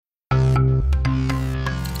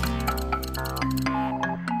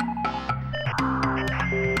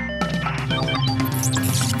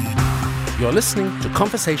You're listening to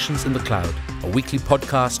Conversations in the Cloud, a weekly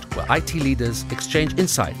podcast where IT leaders exchange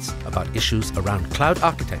insights about issues around cloud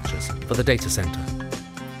architectures for the data center.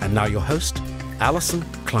 And now your host, Alison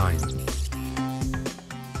Klein.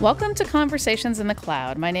 Welcome to Conversations in the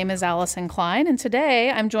Cloud. My name is Alison Klein, and today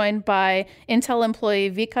I'm joined by Intel employee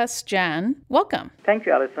Vikas Jain. Welcome. Thank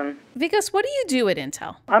you, Alison. Vikas, what do you do at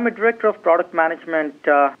Intel? I'm a director of product management,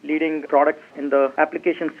 leading products in the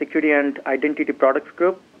Application Security and Identity Products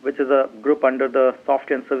Group, which is a group under the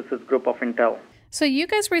Software and Services Group of Intel. So you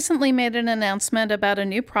guys recently made an announcement about a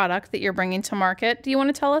new product that you're bringing to market. Do you want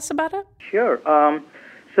to tell us about it? Sure.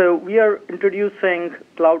 So we are introducing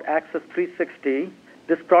Cloud Access 360.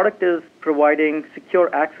 This product is providing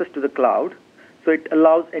secure access to the cloud. So it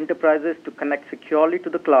allows enterprises to connect securely to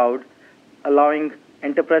the cloud, allowing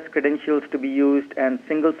enterprise credentials to be used and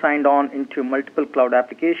single signed on into multiple cloud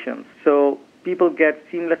applications. So people get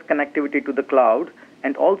seamless connectivity to the cloud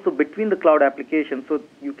and also between the cloud applications, so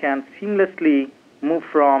you can seamlessly move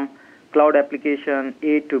from cloud application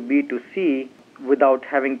A to B to C without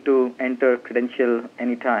having to enter credential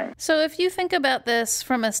anytime. So if you think about this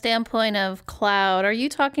from a standpoint of cloud, are you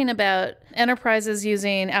talking about enterprises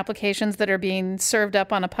using applications that are being served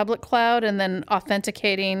up on a public cloud and then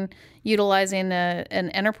authenticating, utilizing an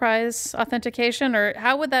enterprise authentication, or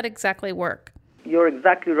how would that exactly work? You're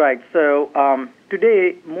exactly right. So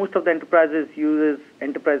today, most of the enterprises uses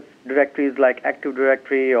enterprise directories like Active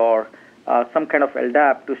Directory or some kind of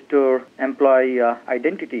LDAP to store employee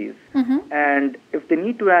identities. Mm-hmm. And if they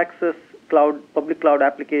need to access public cloud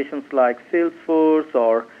applications like Salesforce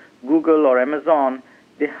or Google or Amazon,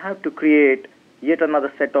 they have to create yet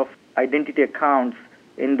another set of identity accounts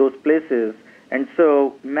in those places. And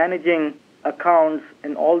so managing accounts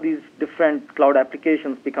in all these different cloud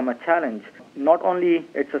applications become a challenge. Not only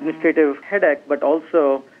it's an administrative headache, but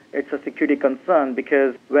also it's a security concern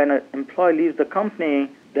because when an employee leaves the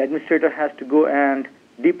company, the administrator has to go and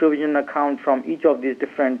deprovision an account from each of these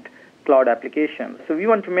different cloud applications. So we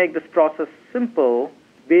want to make this process simple.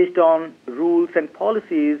 Based on rules and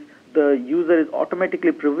policies, the user is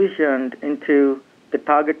automatically provisioned into the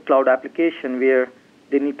target cloud application where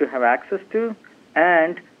they need to have access to.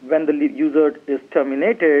 And when the user is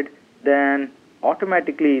terminated, then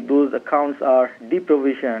automatically those accounts are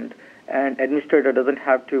deprovisioned, and administrator doesn't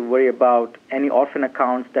have to worry about any orphan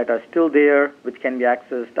accounts that are still there, which can be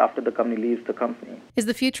accessed after the company leaves the company. Is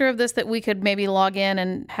the future of this that we could maybe log in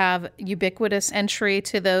and have ubiquitous entry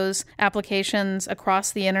to those applications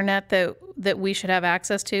across the internet that we should have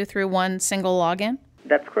access to through one single login?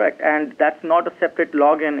 That's correct. And that's not a separate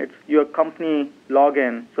login. It's your company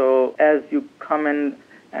login. So as you come in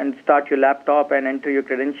and start your laptop and enter your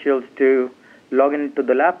credentials to log into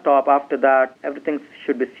the laptop, after that, everything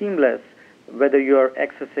should be seamless. Whether you're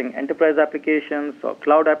accessing enterprise applications or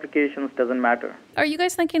cloud applications, doesn't matter. Are you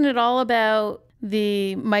guys thinking at all about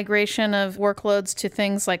the migration of workloads to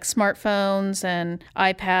things like smartphones and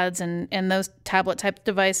iPads and those tablet-type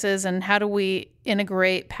devices? And how do we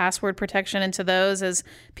integrate password protection into those as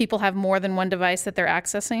people have more than one device that they're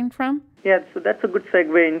accessing from? Yeah, so that's a good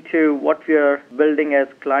segue into what we are building as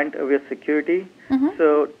client-aware security. Mm-hmm.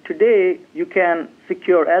 So today, you can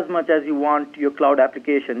secure as much as you want your cloud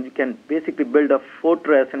application. You can basically build a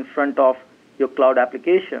fortress in front of your cloud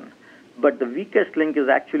application. But the weakest link is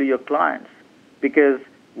actually your clients, because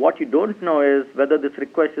what you don't know is whether this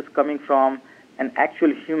request is coming from an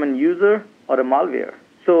actual human user or a malware.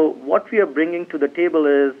 So what we are bringing to the table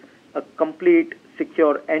is a complete,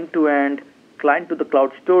 secure, end-to-end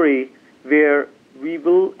client-to-the-cloud story where we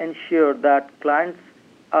will ensure that clients,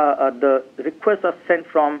 the requests are sent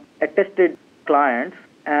from attested clients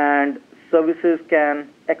and services can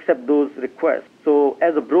accept those requests. So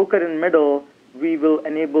as a broker in middle, we will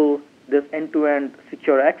enable this end-to-end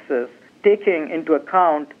secure access, taking into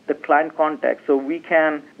account the client context. So we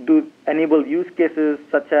can enable use cases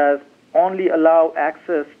such as only allow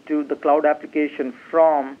access to the cloud application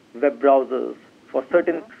from web browsers for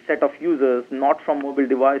certain set of users, not from mobile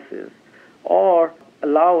devices, or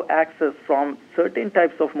allow access from certain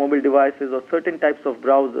types of mobile devices or certain types of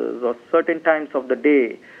browsers or certain times of the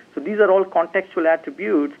day. So these are all contextual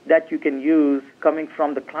attributes that you can use coming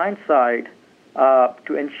from the client side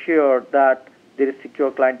to ensure that there is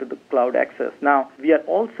secure client-to-the-cloud access. Now, we are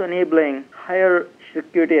also enabling higher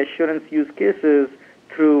security assurance use cases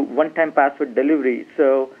through one-time password delivery.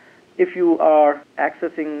 So if you are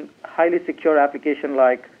accessing highly secure application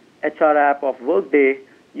like HR app of Workday,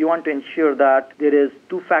 you want to ensure that there is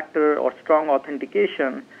two-factor or strong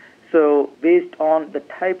authentication. So based on the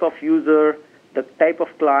type of user, the type of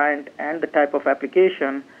client, and the type of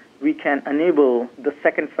application, we can enable the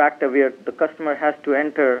second factor where the customer has to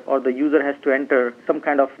enter or the user has to enter some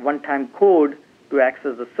kind of one-time code to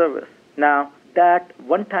access the service. Now, that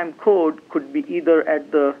one-time code could be either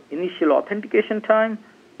at the initial authentication time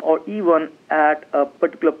or even at a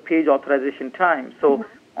particular page authorization time. So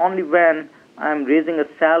only when I'm raising a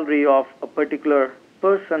salary of a particular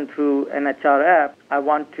person through an HR app, I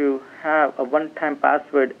want to have a one-time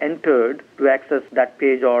password entered to access that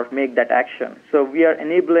page or make that action. So we are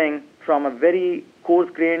enabling from a very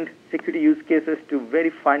coarse-grained security use cases to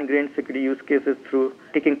very fine-grained security use cases through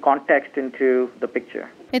taking context into the picture.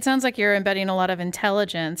 It sounds like you're embedding a lot of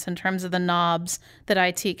intelligence in terms of the knobs that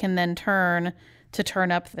IT can then turn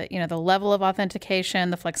up the level of authentication,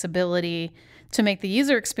 the flexibility to make the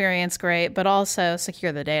user experience great, but also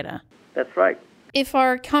secure the data. That's right. If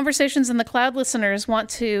our Conversations in the Cloud listeners want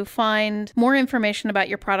to find more information about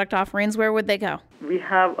your product offerings, where would they go? We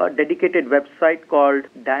have a dedicated website called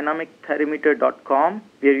dynamicperimeter.com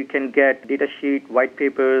where you can get data sheet, white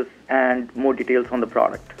papers, and more details on the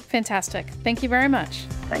product. Fantastic. Thank you very much.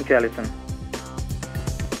 Thank you, Allison.